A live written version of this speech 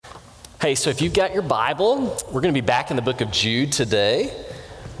Hey, so if you've got your Bible, we're going to be back in the book of Jude today.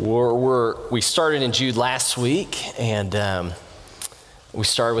 We started in Jude last week, and we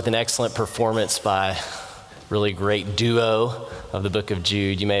started with an excellent performance by a really great duo of the book of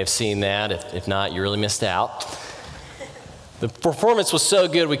Jude. You may have seen that. If not, you really missed out. The performance was so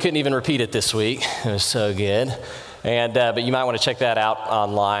good, we couldn't even repeat it this week. It was so good. But you might want to check that out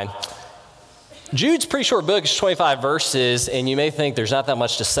online. Jude's a pretty short book. It's 25 verses, and you may think there's not that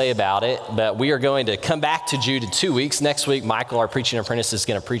much to say about it, but we are going to come back to Jude in 2 weeks. Next week, Michael, our preaching apprentice, is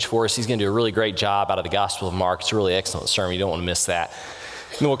going to preach for us. He's going to do a really great job out of the Gospel of Mark. It's a really excellent sermon. You don't want to miss that.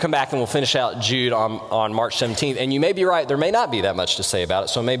 And then we'll come back and we'll finish out Jude on March 17th. And you may be right, there may not be that much to say about it,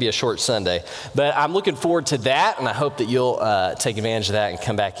 so it may be a short Sunday. But I'm looking forward to that, and I hope that you'll take advantage of that and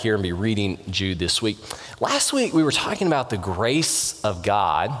come back here and be reading Jude this week. Last week, we were talking about the grace of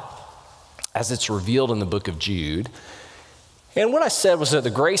God as it's revealed in the book of Jude. And what I said was that the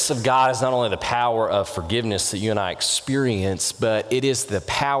grace of God is not only the power of forgiveness that you and I experience, but it is the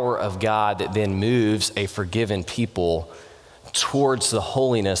power of God that then moves a forgiven people towards the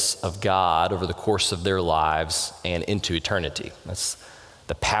holiness of God over the course of their lives and into eternity. That's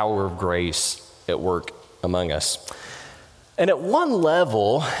the power of grace at work among us. And at one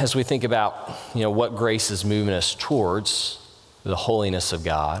level, as we think about, what grace is moving us towards, the holiness of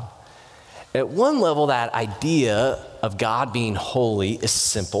God, at one level, that idea of God being holy is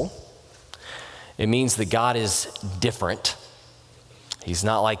simple. It means that God is different. He's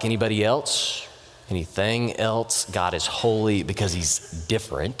not like anybody else, anything else. God is holy because he's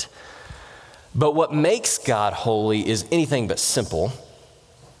different. But what makes God holy is anything but simple.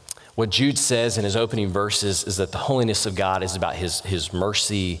 What Jude says in his opening verses is that the holiness of God is about his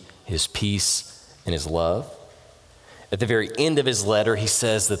mercy, his peace, and his love. At the very end of his letter, he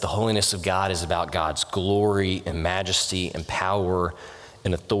says that the holiness of God is about God's glory and majesty and power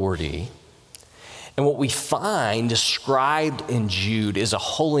and authority. And what we find described in Jude is a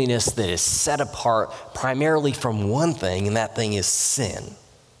holiness that is set apart primarily from one thing, and that thing is sin.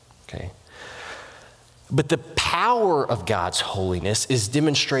 Okay? But the power of God's holiness is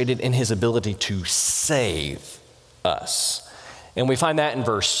demonstrated in his ability to save us. And we find that in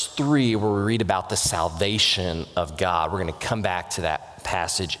verse 3, where we read about the salvation of God. We're going to come back to that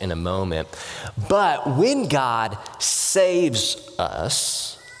passage in a moment. But when God saves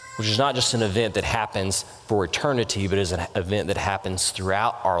us, which is not just an event that happens for eternity, but is an event that happens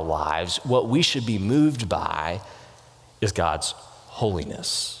throughout our lives, what we should be moved by is God's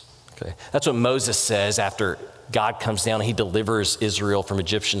holiness. Okay? That's what Moses says after God comes down and he delivers Israel from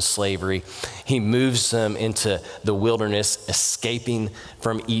Egyptian slavery. He moves them into the wilderness, escaping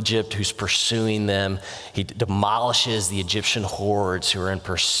from Egypt, who's pursuing them. He demolishes the Egyptian hordes who are in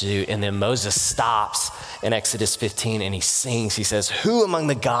pursuit. And then Moses stops in Exodus 15 and he sings. He says, "Who among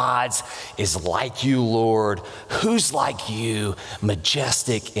the gods is like you, Lord? Who's like you,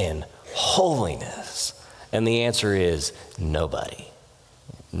 majestic in holiness?" And the answer is nobody.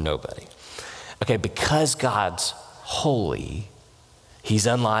 Nobody. Okay, because God's holy, he's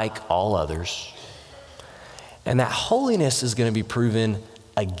unlike all others. And that holiness is going to be proven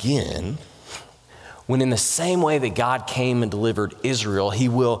again when, in the same way that God came and delivered Israel, he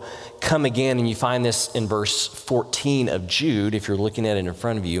will come again. And you find this in verse 14 of Jude, if you're looking at it in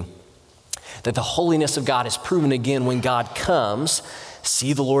front of you, that the holiness of God is proven again when God comes.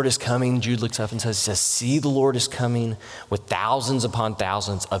 See, the Lord is coming. Jude looks up and says, "See, the Lord is coming with thousands upon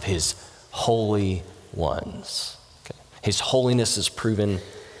thousands of his holy ones." Okay. His holiness is proven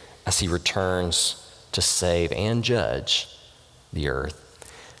as he returns to save and judge the earth.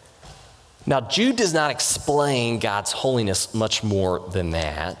 Now, Jude does not explain God's holiness much more than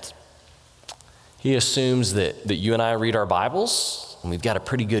that. He assumes that you and I read our Bibles, and we've got a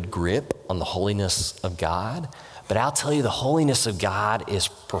pretty good grip on the holiness of God. But I'll tell you, the holiness of God is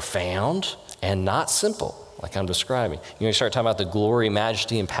profound and not simple, like I'm describing. You start talking about the glory,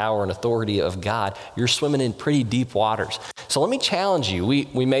 majesty, and power and authority of God, you're swimming in pretty deep waters. So let me challenge you.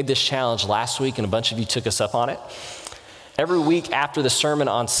 We made this challenge last week, and a bunch of you took us up on it. Every week after the sermon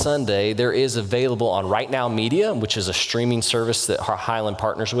on Sunday, there is available on Right Now Media, which is a streaming service that Highland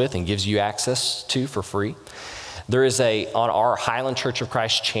partners with and gives you access to for free. There is on our Highland Church of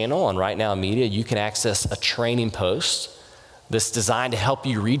Christ channel on Right Now Media, you can access a training post that's designed to help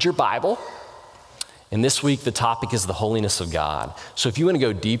you read your Bible. And this week, the topic is the holiness of God. So if you want to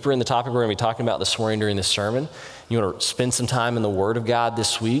go deeper in the topic we're going to be talking about this morning during this sermon, you want to spend some time in the Word of God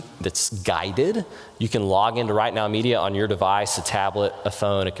this week that's guided, you can log into Right Now Media on your device, a tablet, a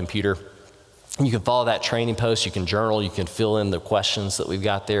phone, a computer. You can follow that training post, you can journal, you can fill in the questions that we've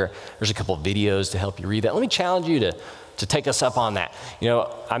got there. There's a couple of videos to help you read that. Let me challenge you to to take us up on that. You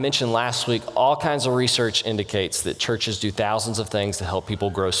know, I mentioned last week, all kinds of research indicates that churches do thousands of things to help people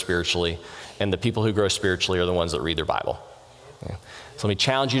grow spiritually, and the people who grow spiritually are the ones that read their Bible. Okay. So let me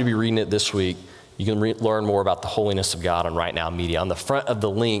challenge you to be reading it this week. You can learn more about the holiness of God on Right Now Media. On the front of the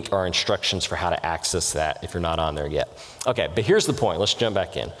link are instructions for how to access that if you're not on there yet. Okay, but here's the point. Let's jump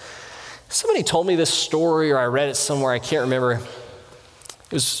back in. Somebody told me this story, or I read it somewhere, I can't remember.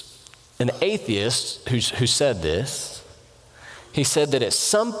 It was an atheist who said this. He said that at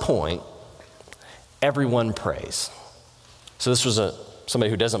some point, everyone prays. So this was somebody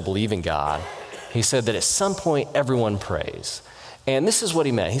who doesn't believe in God. He said that at some point, everyone prays. And this is what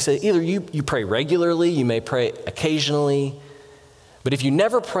he meant. He said, either you pray regularly, you may pray occasionally, but if you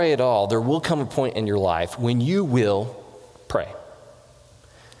never pray at all, there will come a point in your life when you will pray.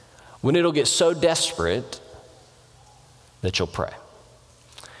 When it'll get so desperate that you'll pray.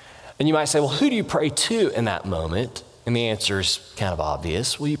 And you might say, well, who do you pray to in that moment? And the answer is kind of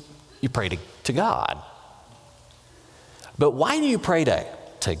obvious. Well, you pray to God. But why do you pray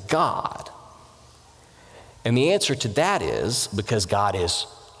to God? And the answer to that is because God is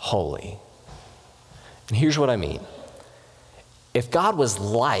holy. And here's what I mean. If God was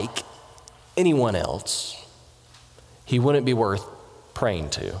like anyone else, he wouldn't be worth praying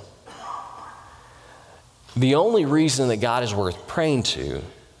to. The only reason that God is worth praying to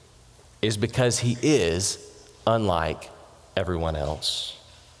is because he is unlike everyone else.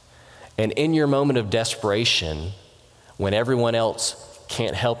 And in your moment of desperation, when everyone else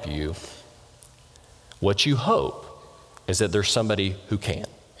can't help you, what you hope is that there's somebody who can.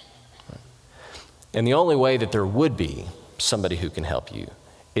 And the only way that there would be somebody who can help you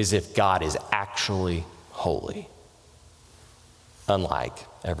is if God is actually holy, unlike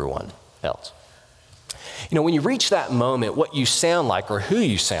everyone else. You know, when you reach that moment, what you sound like, or who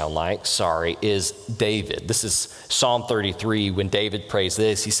you sound like, is David. This is Psalm 33. When David prays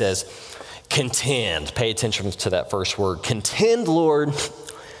this, he says, contend. Pay attention to that first word. Contend, Lord,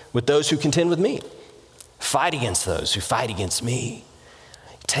 with those who contend with me. Fight against those who fight against me.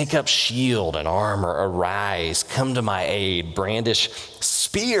 Take up shield and armor, arise, come to my aid, brandish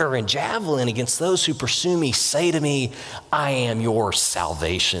spear and javelin against those who pursue me. Say to me, I am your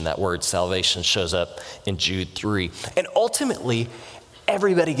salvation. That word salvation shows up in Jude 3. And ultimately,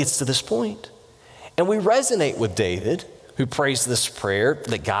 everybody gets to this point. And we resonate with David, who prays this prayer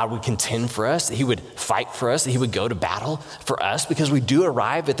that God would contend for us, that he would fight for us, that he would go to battle for us, because we do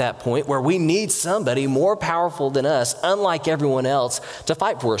arrive at that point where we need somebody more powerful than us, unlike everyone else, to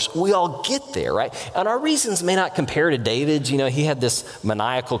fight for us. We all get there, right? And our reasons may not compare to David's. You know, he had this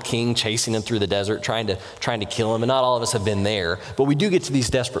maniacal king chasing him through the desert, trying to kill him, and not all of us have been there, but we do get to these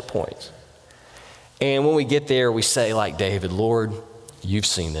desperate points. And when we get there, we say like David, Lord, you've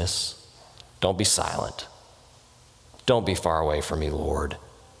seen this. Don't be silent. Don't be far away from me, Lord.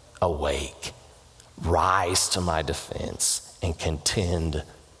 Awake, rise to my defense, and contend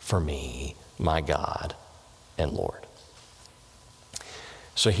for me, my God and Lord.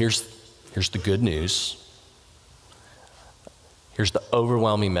 So here's the good news. Here's the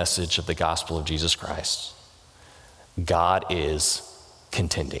overwhelming message of the gospel of Jesus Christ. God is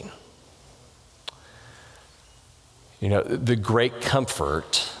contending. You know, the great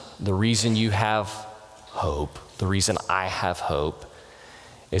comfort, the reason you have hope, the reason I have hope,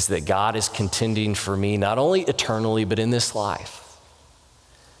 is that God is contending for me, not only eternally, but in this life.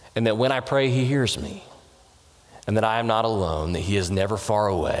 And that when I pray, he hears me. And that I am not alone, that he is never far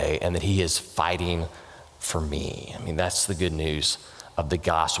away, and that he is fighting for me. I mean, that's the good news of the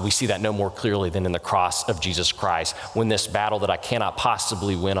gospel. We see that no more clearly than in the cross of Jesus Christ. When this battle that I cannot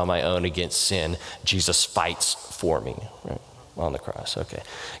possibly win on my own against sin, Jesus fights for me, right? On the cross, okay.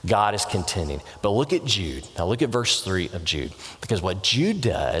 God is contending. But look at Jude. Now look at verse 3 of Jude. Because what Jude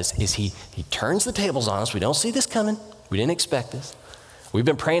does is he turns the tables on us. We don't see this coming. We didn't expect this. We've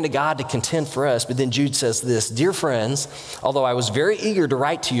been praying to God to contend for us. But then Jude says this, dear friends, although I was very eager to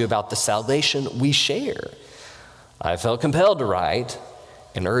write to you about the salvation we share, I felt compelled to write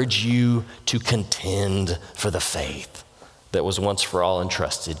and urge you to contend for the faith that was once for all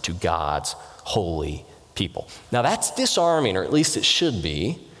entrusted to God's holy people. Now that's disarming, or at least it should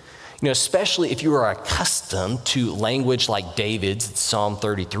be, you know, especially if you are accustomed to language like David's, Psalm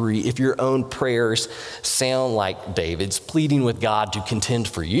 33, if your own prayers sound like David's, pleading with God to contend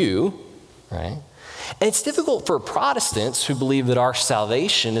for you, right? And it's difficult for Protestants who believe that our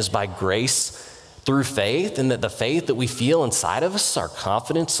salvation is by grace through faith, and that the faith that we feel inside of us, our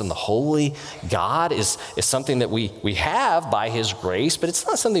confidence in the holy God, is something that we have by his grace, but it's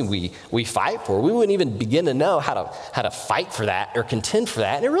not something we fight for. We wouldn't even begin to know how to fight for that or contend for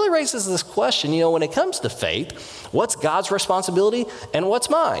that. And it really raises this question, when it comes to faith, what's God's responsibility and what's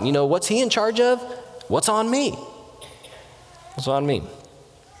mine? What's he in charge of? What's on me? What's on me?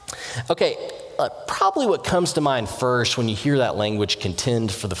 Okay, probably what comes to mind first when you hear that language,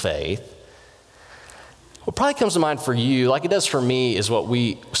 contend for the faith, what probably comes to mind for you, like it does for me, is what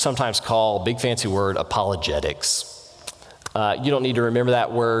we sometimes call, big fancy word, apologetics. You don't need to remember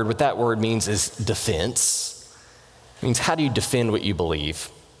that word. What that word means is defense. It means how do you defend what you believe?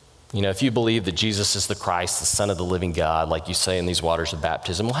 If you believe that Jesus is the Christ, the Son of the living God, like you say in these waters of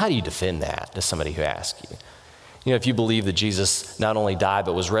baptism, well, how do you defend that to somebody who asks you? If you believe that Jesus not only died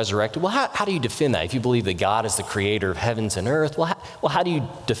but was resurrected, well, how do you defend that? If you believe that God is the creator of heavens and earth, well, how do you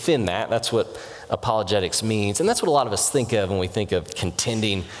defend that? That's what apologetics means, and that's what a lot of us think of when we think of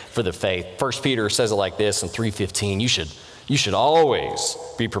contending for the faith. 1 Peter says it like this in 3:15, you should always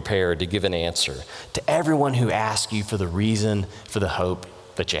be prepared to give an answer to everyone who asks you for the reason for the hope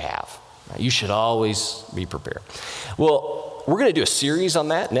that you have. You should always be prepared. Well, we're going to do a series on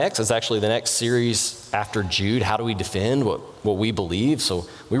that next. It's actually the next series after Jude. How do we defend what we believe? So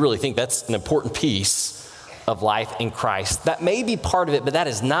we really think that's an important piece of life in Christ. That may be part of it, but that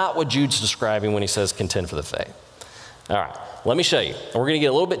is not what Jude's describing when he says contend for the faith. All right, let me show you. And we're going to get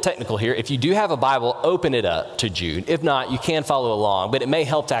a little bit technical here. If you do have a Bible, open it up to Jude. If not, you can follow along, but it may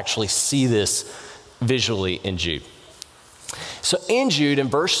help to actually see this visually in Jude. So in Jude, in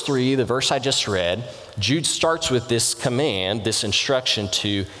verse 3, the verse I just read, Jude starts with this command, this instruction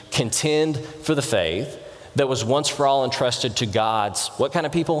to contend for the faith that was once for all entrusted to God's, what kind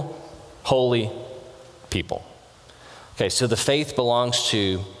of people? Holy people. Okay, so the faith belongs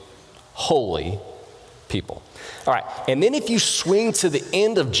to holy people. All right, and then if you swing to the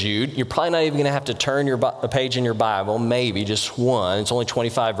end of Jude, you're probably not even going to have to turn a page in your Bible, maybe just one. It's only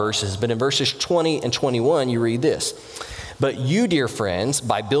 25 verses, but in verses 20 and 21, you read this. But you, dear friends,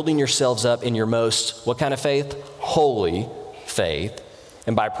 by building yourselves up in your most, what kind of faith? Holy faith.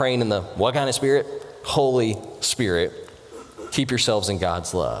 And by praying in the, what kind of spirit? Holy Spirit. Keep yourselves in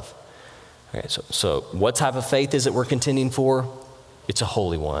God's love. Okay, so what type of faith is it we're contending for? It's a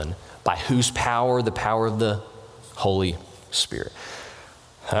holy one. By whose power? The power of the Holy Spirit.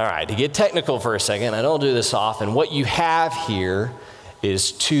 All right, to get technical for a second, I don't do this often. What you have here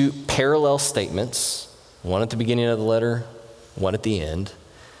is two parallel statements. One at the beginning of the letter, one at the end.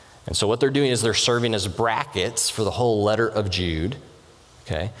 And so what they're doing is they're serving as brackets for the whole letter of Jude.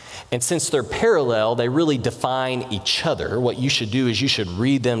 Okay? And since they're parallel, they really define each other. What you should do is you should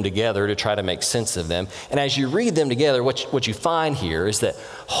read them together to try to make sense of them. And as you read them together, what you find here is that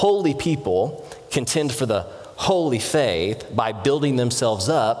holy people contend for the holy faith by building themselves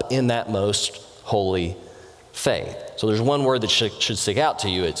up in that most holy faith. So there's one word that should stick out to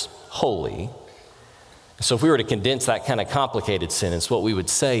you. It's holy. So if we were to condense that kind of complicated sentence, what we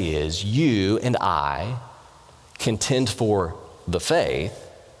would say is you and I contend for the faith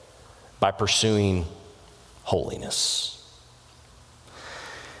by pursuing holiness.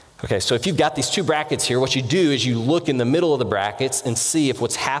 Okay, so if you've got these two brackets here, what you do is you look in the middle of the brackets and see if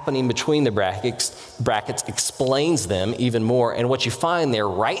what's happening between the brackets explains them even more. And what you find there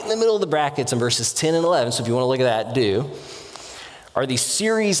right in the middle of the brackets in verses 10 and 11, so if you want to look at that, do, are these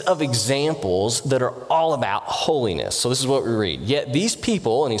series of examples that are all about holiness. So this is what we read. Yet these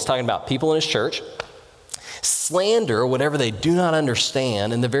people, and he's talking about people in his church, slander whatever they do not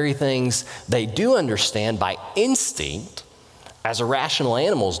understand, and the very things they do understand by instinct, as irrational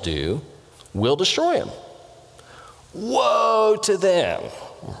animals do, will destroy them. Woe to them,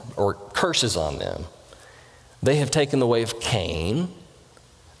 or curses on them. They have taken the way of Cain.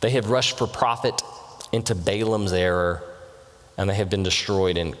 They have rushed for profit into Balaam's error, and they have been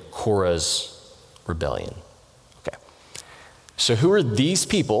destroyed in Korah's rebellion. Okay. So who are these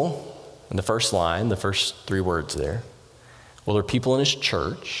people in the first line, the first three words there? Well, they're people in his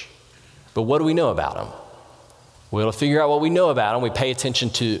church, but what do we know about them? Well, to figure out what we know about them, we pay attention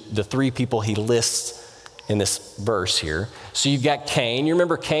to the three people he lists in this verse here. So you've got Cain. You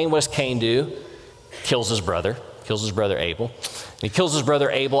remember Cain? What does Cain do? Kills his brother Abel. And he kills his brother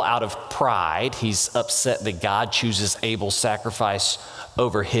Abel out of pride. He's upset that God chooses Abel's sacrifice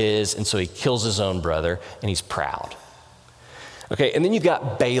over his, and so he kills his own brother, and he's proud. Okay, and then you've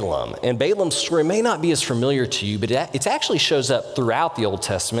got Balaam. And Balaam's story may not be as familiar to you, but it actually shows up throughout the Old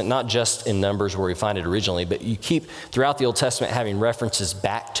Testament, not just in Numbers where we find it originally, but you keep throughout the Old Testament having references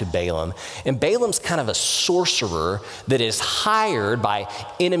back to Balaam. And Balaam's kind of a sorcerer that is hired by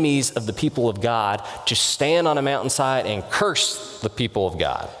enemies of the people of God to stand on a mountainside and curse the people of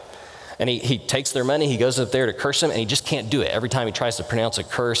God. And he takes their money, he goes up there to curse them, and he just can't do it. Every time he tries to pronounce a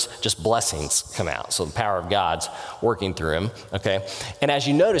curse, just blessings come out. So the power of God's working through him, okay? And as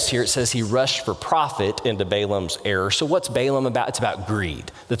you notice here, it says he rushed for profit into Balaam's error. So what's Balaam about? It's about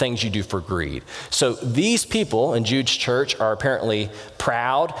greed, the things you do for greed. So these people in Jude's church are apparently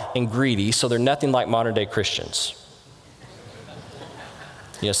proud and greedy, so they're nothing like modern day Christians.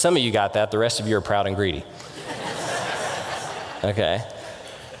 You know, some of you got that, the rest of you are proud and greedy. Okay?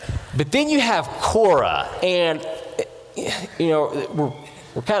 But then you have Korah, and you know,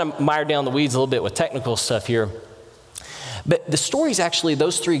 we're kind of mired down the weeds a little bit with technical stuff here. But the stories actually,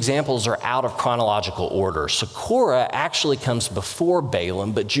 those three examples are out of chronological order. So Korah actually comes before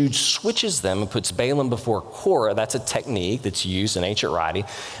Balaam, but Jude switches them and puts Balaam before Korah. That's a technique that's used in ancient writing.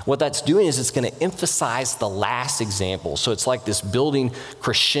 What that's doing is it's going to emphasize the last example. So it's like this building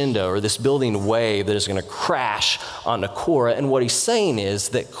crescendo or this building wave that is going to crash onto Korah. And what he's saying is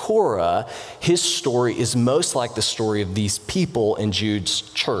that Korah, his story is most like the story of these people in Jude's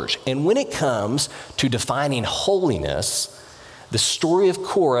church. And when it comes to defining holiness, the story of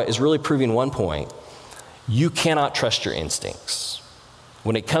Korah is really proving one point. You cannot trust your instincts.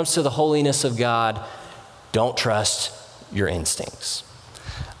 When it comes to the holiness of God, don't trust your instincts.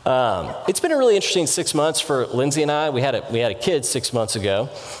 It's been a really interesting 6 months for Lindsay and I. We had a kid 6 months ago.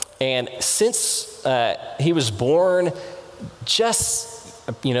 And since he was born,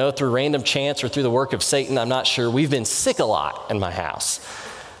 just, you know, through random chance or through the work of Satan, I'm not sure, we've been sick a lot in my house.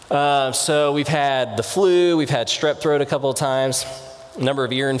 So we've had the flu, we've had strep throat a couple of times, a number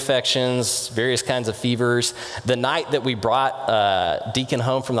of ear infections, various kinds of fevers. The night that we brought Deacon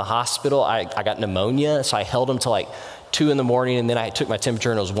home from the hospital, I got pneumonia, so I held him till like 2 a.m, and then I took my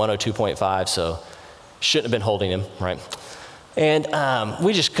temperature and it was 102.5, so shouldn't have been holding him, right? And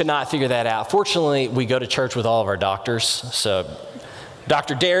we just could not figure that out. Fortunately, we go to church with all of our doctors, so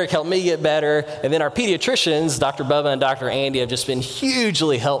Dr. Derek helped me get better, and then our pediatricians, Dr. Bubba and Dr. Andy, have just been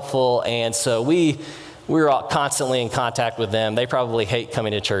hugely helpful, and so we're all constantly in contact with them. They probably hate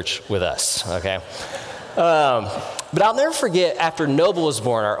coming to church with us, okay? But I'll never forget, after Noble was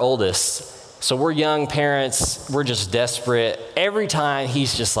born, our oldest, so we're young parents, we're just desperate. Every time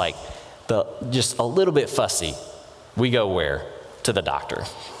he's just like, just a little bit fussy, we go where? To the doctor,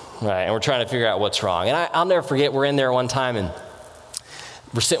 right? And we're trying to figure out what's wrong. And I'll never forget, we're in there one time, and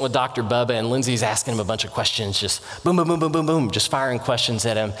we're sitting with Dr. Bubba, and Lindsay's asking him a bunch of questions, just boom, boom, boom, boom, boom, boom, just firing questions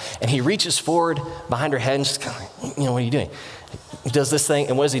at him. And he reaches forward behind her head and just kind of like, you know, what are you doing? He does this thing,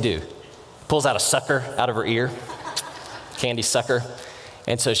 and what does he do? Pulls out a sucker out of her ear, candy sucker.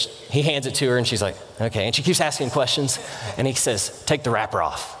 And so he hands it to her, and she's like, okay. And she keeps asking questions, and he says, take the wrapper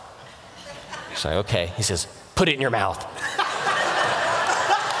off. She's like, okay. He says, put it in your mouth.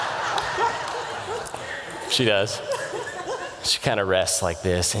 She does. She kind of rests like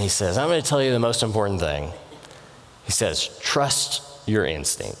this, and he says, I'm going to tell you the most important thing. He says, trust your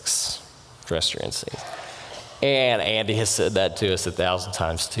instincts. Trust your instincts. And Andy has said that to us 1,000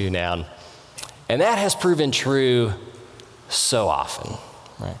 times too now. And that has proven true so often,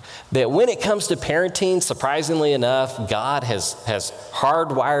 right? That when it comes to parenting, surprisingly enough, God has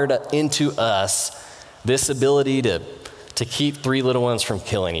hardwired into us this ability to keep 3 little ones from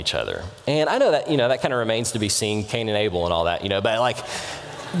killing each other. And I know that, you know, that kind of remains to be seen, Cain and Abel and all that, you know, but like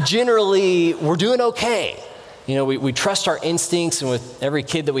generally we're doing okay. You know, we trust our instincts, and with every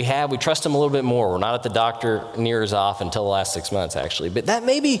kid that we have, we trust them a little bit more. We're not at the doctor near as often until the last 6 months, actually. But that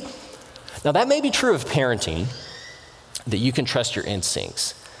may be true of parenting, that you can trust your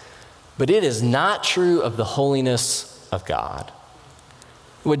instincts. But it is not true of the holiness of God.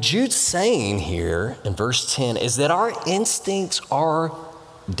 What Jude's saying here in verse 10 is that our instincts are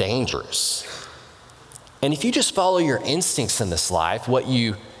dangerous. And if you just follow your instincts in this life, what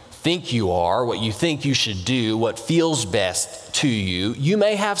you think you are, what you think you should do, what feels best to you, you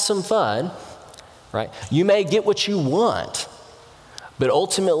may have some fun, right? You may get what you want, but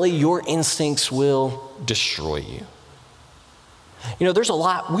ultimately your instincts will destroy you. You know, there's a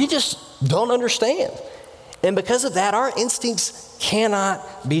lot we just don't understand. And because of that, our instincts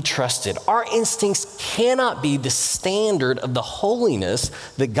cannot be trusted. Our instincts cannot be the standard of the holiness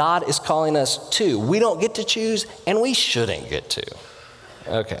that God is calling us to. We don't get to choose, and we shouldn't get to.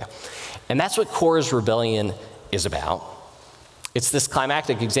 Okay. And that's what Korah's rebellion is about. It's this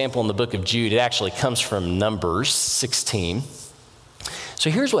climactic example in the book of Jude. It actually comes from Numbers 16. So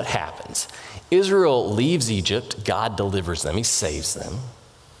here's what happens. Israel leaves Egypt, God delivers them, he saves them.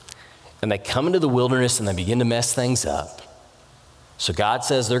 And they come into the wilderness and they begin to mess things up. So God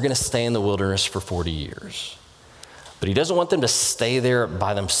says they're going to stay in the wilderness for 40 years. But he doesn't want them to stay there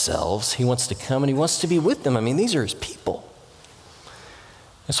by themselves. He wants to come and he wants to be with them. I mean, these are his people.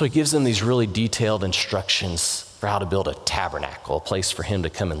 And so he gives them these really detailed instructions for how to build a tabernacle, a place for him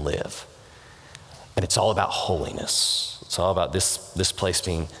to come and live. And it's all about holiness. It's all about this place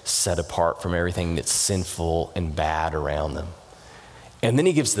being set apart from everything that's sinful and bad around them. And then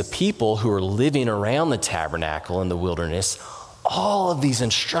he gives the people who are living around the tabernacle in the wilderness all of these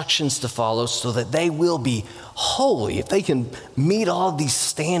instructions to follow so that they will be holy. If they can meet all of these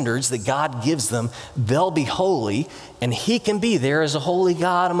standards that God gives them, they'll be holy, and he can be there as a holy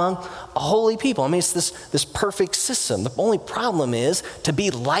God among a holy people. I mean, it's this perfect system. The only problem is to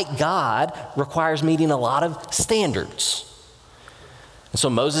be like God requires meeting a lot of standards. And so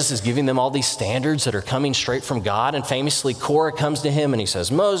Moses is giving them all these standards that are coming straight from God, and famously Korah comes to him and he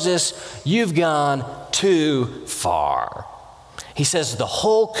says, Moses, you've gone too far. He says the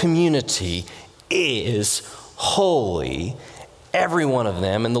whole community is holy, every one of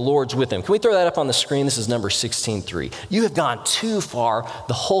them, and the Lord's with them. Can we throw that up on the screen? This is Numbers 16:3. You have gone too far.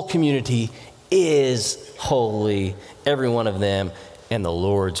 The whole community is holy, every one of them, and the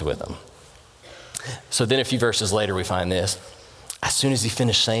Lord's with them. So then a few verses later we find this. As soon as he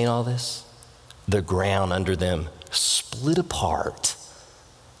finished saying all this, the ground under them split apart.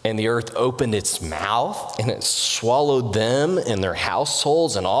 And the earth opened its mouth and it swallowed them and their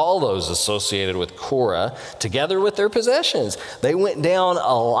households and all those associated with Korah together with their possessions. They went down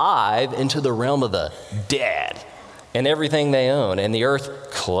alive into the realm of the dead and everything they owned. And the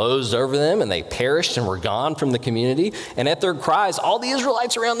earth closed over them and they perished and were gone from the community. And at their cries, all the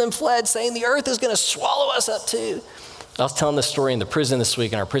Israelites around them fled, saying, the earth is going to swallow us up too. I was telling this story in the prison this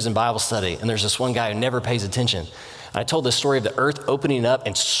week in our prison Bible study, and there's this one guy who never pays attention. I told the story of the earth opening up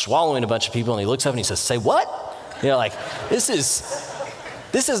and swallowing a bunch of people, and he looks up and he says, say what? You know, like, this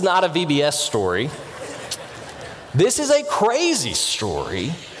is not a VBS story. This is a crazy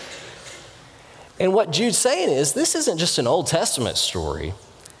story. And what Jude's saying is, this isn't just an Old Testament story.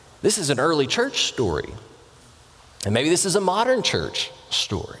 This is an early church story. And maybe this is a modern church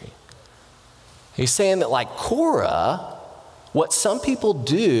story. He's saying that like Korah, what some people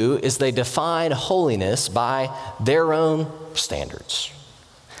do is they define holiness by their own standards.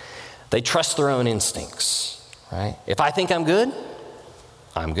 They trust their own instincts, right? If I think I'm good,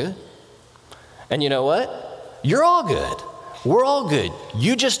 I'm good. And you know what? You're all good. We're all good.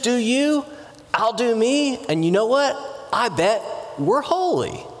 You just do you, I'll do me, and you know what? I bet we're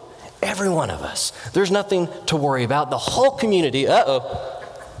holy. Every one of us. There's nothing to worry about. The whole community,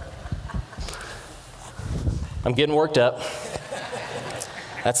 I'm getting worked up.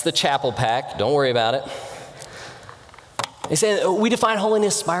 That's the chapel pack. Don't worry about it. He's saying we define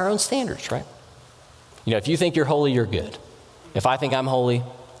holiness by our own standards, right? You know, if you think you're holy, you're good. If I think I'm holy,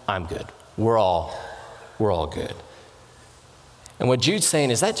 I'm good. We're all good. And what Jude's saying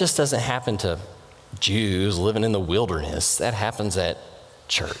is that just doesn't happen to Jews living in the wilderness. That happens at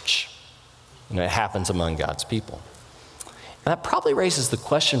church. You know, it happens among God's people. And that probably raises the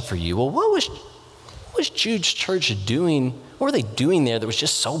question for you, well, what was Jude's church doing? What were they doing there that was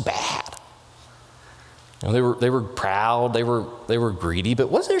just so bad? You know, they were proud, they were greedy,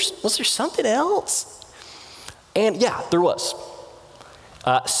 but was there something else? And yeah, there was.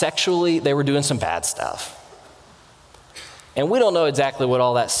 Sexually, they were doing some bad stuff. And we don't know exactly what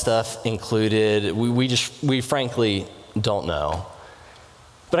all that stuff included. We frankly don't know.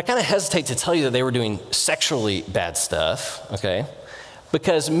 But I kind of hesitate to tell you that they were doing sexually bad stuff, okay?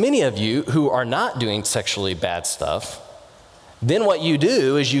 Because many of you who are not doing sexually bad stuff, then what you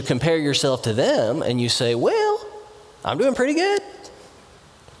do is you compare yourself to them and you say, well, I'm doing pretty good.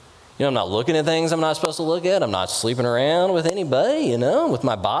 You know, I'm not looking at things I'm not supposed to look at. I'm not sleeping around with anybody, you know. With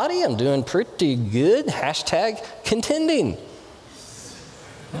my body, I'm doing pretty good. # contending.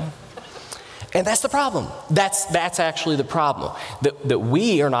 And that's the problem. That's actually the problem. That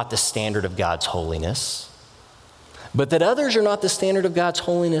we are not the standard of God's holiness, but that others are not the standard of God's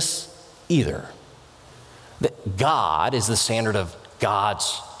holiness either. That God is the standard of God's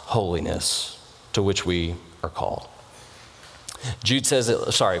holiness to which we are called.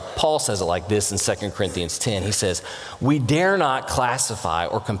 Paul says it like this in 2 Corinthians 10. He says, we dare not classify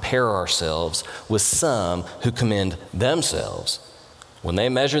or compare ourselves with some who commend themselves. When they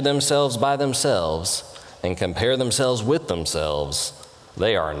measure themselves by themselves and compare themselves with themselves,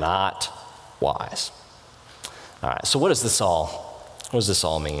 they are not wise. All right, so what does this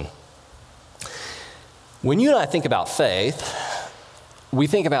all mean? When you and I think about faith, we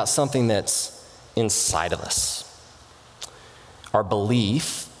think about something that's inside of us. Our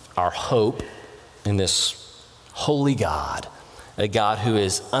belief, our hope in this holy God, a God who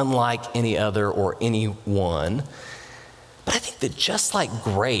is unlike any other or anyone. But I think that just like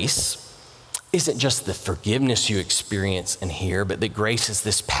grace isn't just the forgiveness you experience in here, but that grace is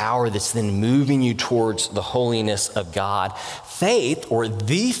this power that's then moving you towards the holiness of God. Faith, or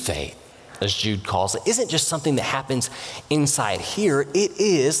the faith, as Jude calls it, isn't just something that happens inside here. It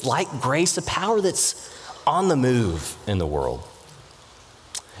is, like grace, a power that's on the move in the world.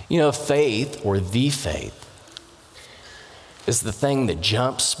 You know, faith, or the faith, is the thing that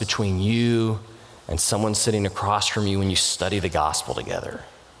jumps between you and someone sitting across from you when you study the gospel together.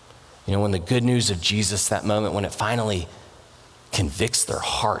 You know, when the good news of Jesus, that moment when it finally convicts their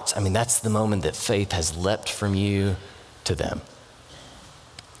hearts, I mean, that's the moment that faith has leapt from you to them.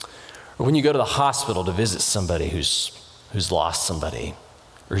 Or when you go to the hospital to visit somebody who's lost somebody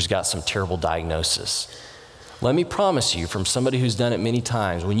or who's got some terrible diagnosis. Let me promise you, from somebody who's done it many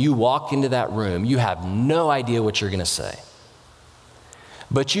times, when you walk into that room, you have no idea what you're going to say.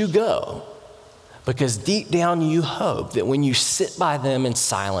 But you go because deep down you hope that when you sit by them in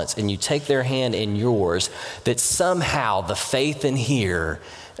silence and you take their hand in yours, that somehow the faith in here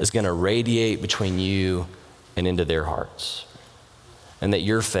is going to radiate between you and into their hearts, and that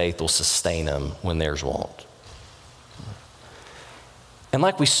your faith will sustain them when theirs won't. And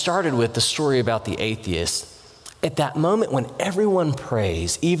like we started with the story about the atheist, at that moment when everyone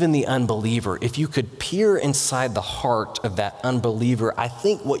prays, even the unbeliever, if you could peer inside the heart of that unbeliever, I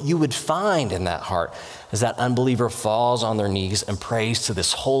think what you would find in that heart as that unbeliever falls on their knees and prays to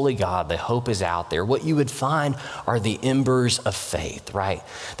this holy God, the hope is out there. What you would find are the embers of faith, right?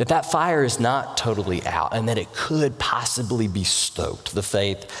 That fire is not totally out and that it could possibly be stoked. The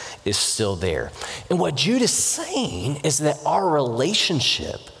faith is still there. And what Jude is saying is that our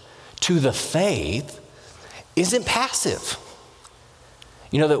relationship to the faith isn't passive.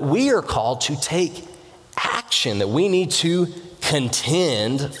 You know, that we are called to take action, that we need to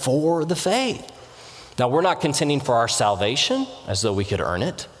contend for the faith. Now, we're not contending for our salvation as though we could earn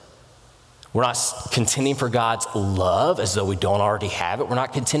it. We're not contending for God's love as though we don't already have it. We're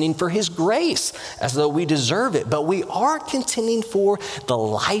not contending for his grace as though we deserve it. But we are contending for the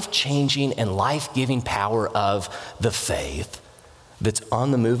life-changing and life-giving power of the faith that's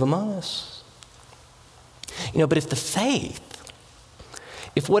on the move among us. You know, but if the faith,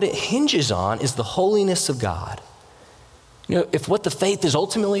 if what it hinges on is the holiness of God, you know, if what the faith is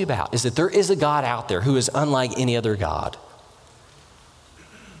ultimately about is that there is a God out there who is unlike any other God,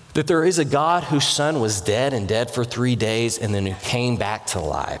 that there is a God whose son was dead and dead for 3 days and then who came back to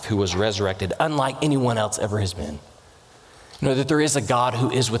life, who was resurrected, unlike anyone else ever has been. You know, that there is a God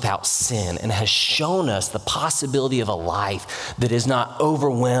who is without sin and has shown us the possibility of a life that is not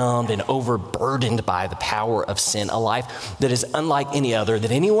overwhelmed and overburdened by the power of sin, a life that is unlike any other,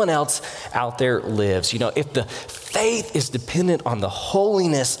 that anyone else out there lives. You know, if the faith is dependent on the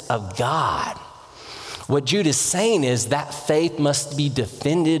holiness of God, what Jude is saying is that faith must be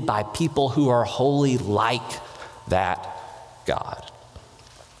defended by people who are holy like that God.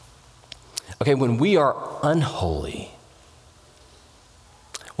 Okay, when we are unholy,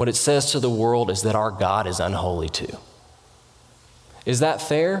 what it says to the world is that our God is unholy too. Is that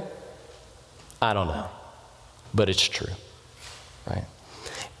fair? I don't know, but it's true, right?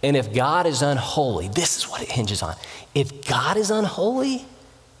 And if God is unholy, this is what it hinges on. If God is unholy,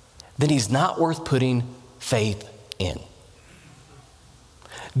 then he's not worth putting faith in.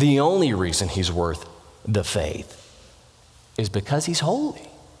 The only reason he's worth the faith is because he's holy.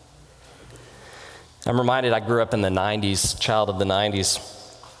 I'm reminded, I grew up in the 90s, child of the 90s.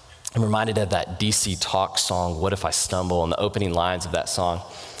 I'm reminded of that DC Talk song, What If I Stumble, and the opening lines of that song.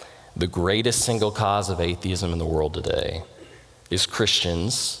 The greatest single cause of atheism in the world today is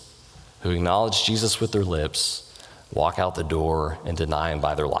Christians who acknowledge Jesus with their lips, walk out the door, and deny him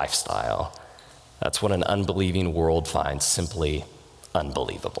by their lifestyle. That's what an unbelieving world finds simply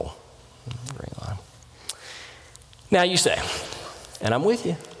unbelievable. Great line. Now you say, and I'm with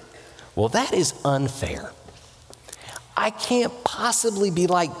you, well, that is unfair. I can't possibly be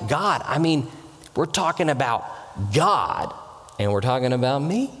like God. I mean, we're talking about God and we're talking about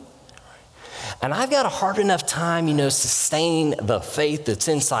me. And I've got a hard enough time, you know, sustaining the faith that's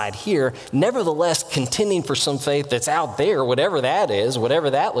inside here, nevertheless contending for some faith that's out there, whatever that is,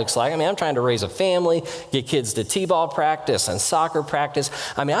 whatever that looks like. I mean, I'm trying to raise a family, get kids to t-ball practice and soccer practice.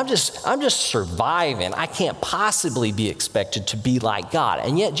 I mean, I'm just surviving. I can't possibly be expected to be like God.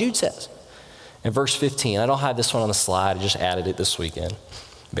 And yet Jude says in verse 15, I don't have this one on the slide, I just added it this weekend.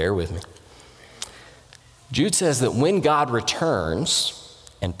 Bear with me. Jude says that when God returns,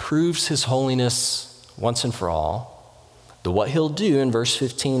 and proves his holiness once and for all, what he'll do in verse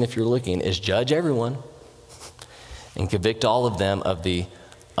 15, if you're looking, is judge everyone and convict all of them of the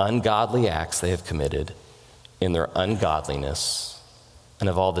ungodly acts they have committed in their ungodliness and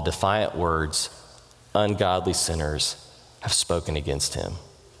of all the defiant words ungodly sinners have spoken against him.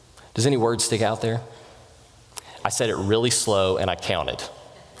 Does any word stick out there? I said it really slow and I counted.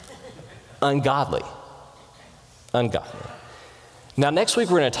 Ungodly. Ungodly. Now, next week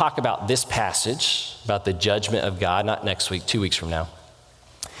we're going to talk about this passage, about the judgment of God. Not next week, 2 weeks from now.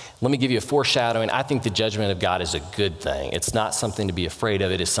 Let me give you a foreshadowing. I think the judgment of God is a good thing. It's not something to be afraid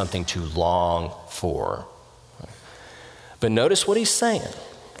of. It is something to long for. But notice what he's saying.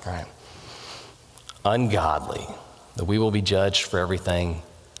 All right. Ungodly, that we will be judged for everything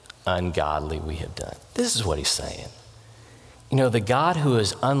ungodly we have done. This is what he's saying. You know, the God who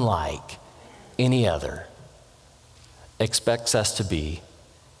is unlike any other expects us to be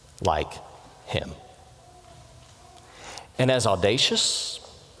like him. And as audacious,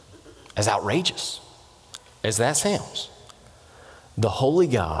 as outrageous as that sounds, the holy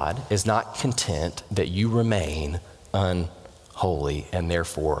God is not content that you remain unholy and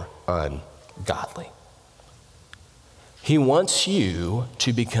therefore ungodly. He wants you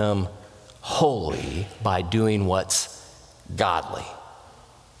to become holy by doing what's godly.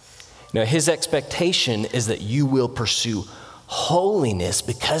 Now, his expectation is that you will pursue holiness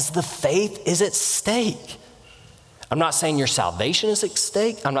because the faith is at stake. I'm not saying your salvation is at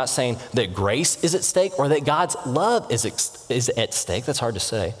stake. I'm not saying that grace is at stake or that God's love is at stake. That's hard to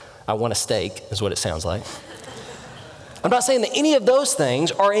say. I want a steak is what it sounds like. I'm not saying that any of those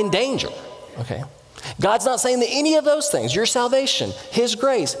things are in danger, okay? God's not saying that any of those things, your salvation, his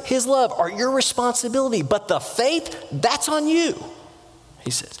grace, his love, are your responsibility. But the faith, that's on you, he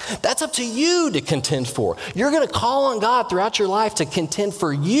says. That's up to you to contend for. You're going to call on God throughout your life to contend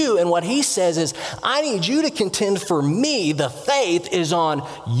for you. And what he says is, I need you to contend for me. The faith is on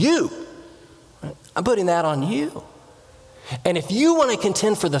you. I'm putting that on you. And if you want to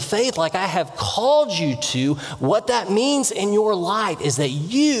contend for the faith like I have called you to, what that means in your life is that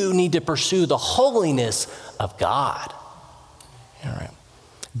you need to pursue the holiness of God. All right.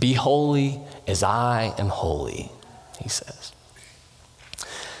 Be holy as I am holy, he says.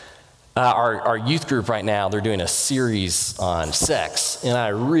 Our youth group right now, they're doing a series on sex, and I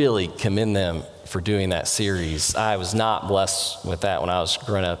really commend them for doing that series. I was not blessed with that when I was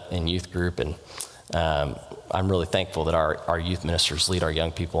growing up in youth group, and I'm really thankful that our youth ministers lead our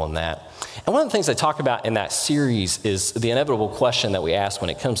young people in that. And one of the things I talk about in that series is the inevitable question that we ask when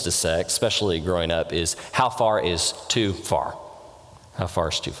it comes to sex, especially growing up, is how far is too far? How far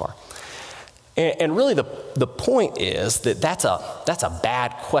is too far? And really the point is that that's a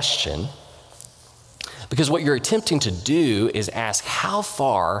bad question, because what you're attempting to do is ask, how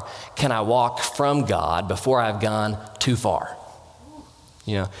far can I walk from God before I've gone too far?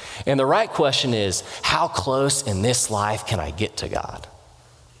 You know, and the right question is, how close in this life can I get to God?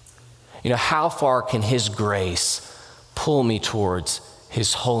 You know, how far can his grace pull me towards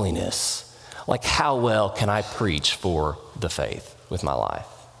his holiness? Like, how well can I preach for the faith with my life?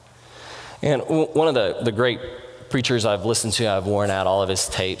 And one of the great preachers I've listened to, I've worn out all of his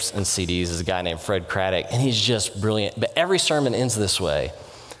tapes and CDs, is a guy named Fred Craddock, and he's just brilliant. But every sermon ends this way.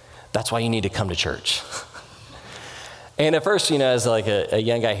 That's why you need to come to church. And at first, you know, as like a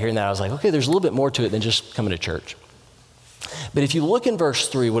young guy hearing that, I was like, okay, there's a little bit more to it than just coming to church. But if you look in verse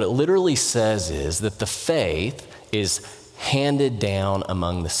 3, what it literally says is that the faith is handed down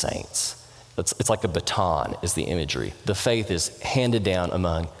among the saints. It's like a baton is the imagery. The faith is handed down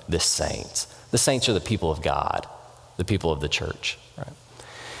among the saints. The saints are the people of God, the people of the church, right?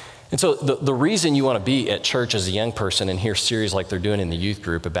 And so the reason you want to be at church as a young person and hear series like they're doing in the youth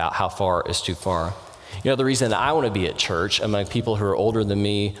group about how far is too far, you know, the reason that I want to be at church among people who are older than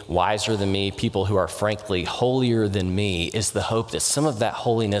me, wiser than me, people who are frankly holier than me, is the hope that some of that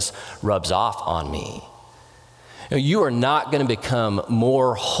holiness rubs off on me. You are not going to become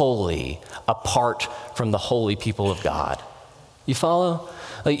more holy apart from the holy people of God. You follow?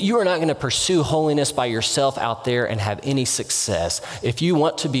 Like, you are not going to pursue holiness by yourself out there and have any success. If you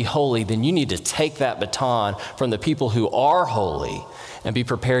want to be holy, then you need to take that baton from the people who are holy and be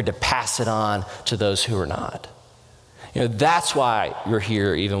prepared to pass it on to those who are not. You know, that's why you're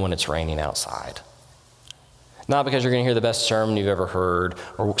here even when it's raining outside. Not because you're going to hear the best sermon you've ever heard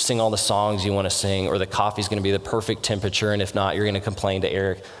or sing all the songs you want to sing or the coffee's going to be the perfect temperature, and if not, you're going to complain to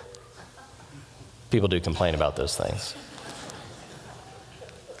Eric. People do complain about those things.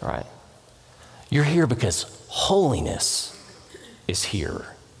 All right. You're here because holiness is here.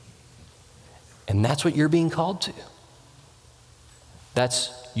 And that's what you're being called to.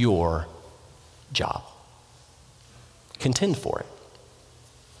 That's your job. Contend for it.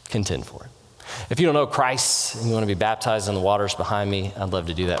 Contend for it. If you don't know Christ and you want to be baptized in the waters behind me, I'd love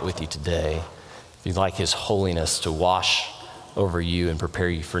to do that with you today. If you'd like his holiness to wash over you and prepare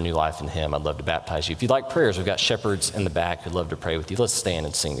you for new life in him, I'd love to baptize you. If you'd like prayers, we've got shepherds in the back who'd love to pray with you. Let's stand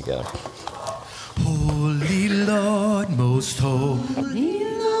and sing together. Holy Lord, most holy